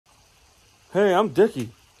Hey, I'm Dickie.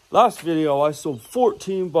 Last video I sold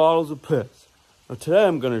 14 bottles of piss. Now today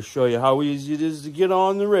I'm going to show you how easy it is to get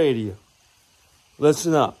on the radio.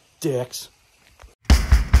 Listen up, dicks.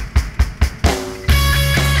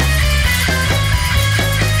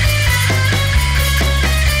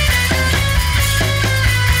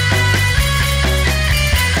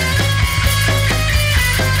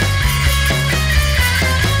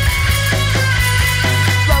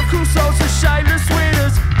 Local souls are shameless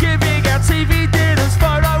winners, giving out TV dinners,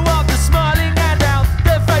 photo of the smiling handout,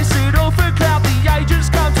 their face it all for clout. The agents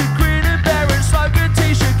come to grin and bear it, slogan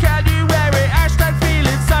t-shirt, can you wear it? Hashtag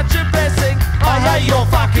feeling such a blessing. I hate your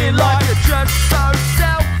fucking life, you're just so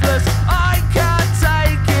selfless. I can't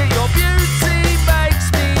take it, your beauty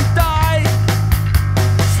makes me die.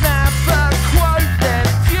 Snap a quote, then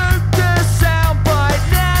puke the soundbite.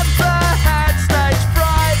 Never had stage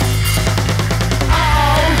fright.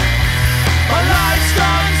 My life's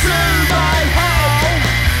gone to my home.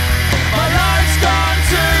 My life's gone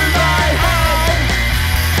to my home.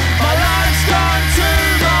 My life's gone to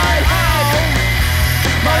my home.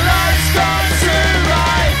 My life's gone to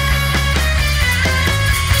my.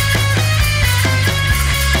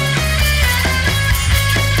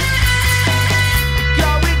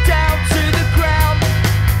 Going down to the ground.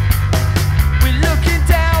 We're looking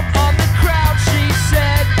down on the crowd, she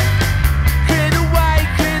said. Clear the way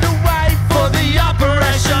for the upper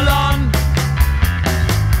echelon.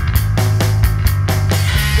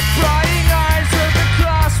 The prying eyes of the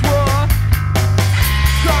class war,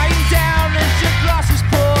 crying down as your glass is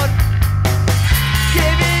poured.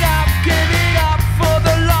 Give it up for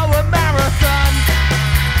the lower marathon.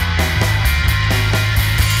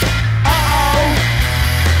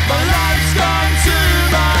 My life's gone to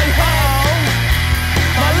my home.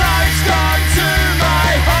 My life's gone to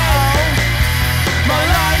my home. My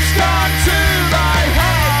life's gone to my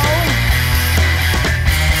home.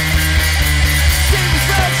 Singles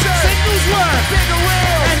version, singles work, bigger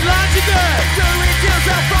wheels and larger girth. Doing deals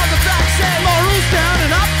out from the backseat. Morals down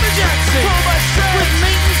and up the jackseat. Pull my shirt with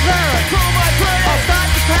meat and carrot. Pull my plate, I'll start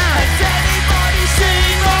to pound. Has anybody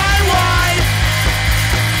seen my wife?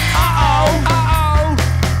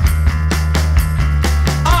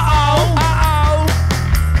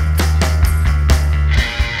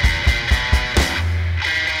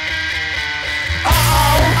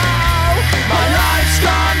 My life's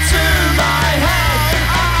gone to my head.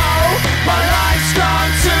 My life's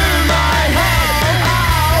gone to my head.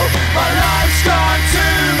 My life's gone to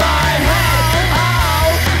my head.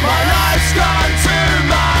 My life's gone to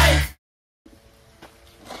my.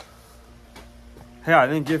 Hey, I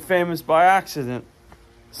didn't get famous by accident.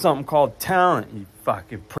 Something called talent, you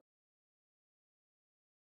fucking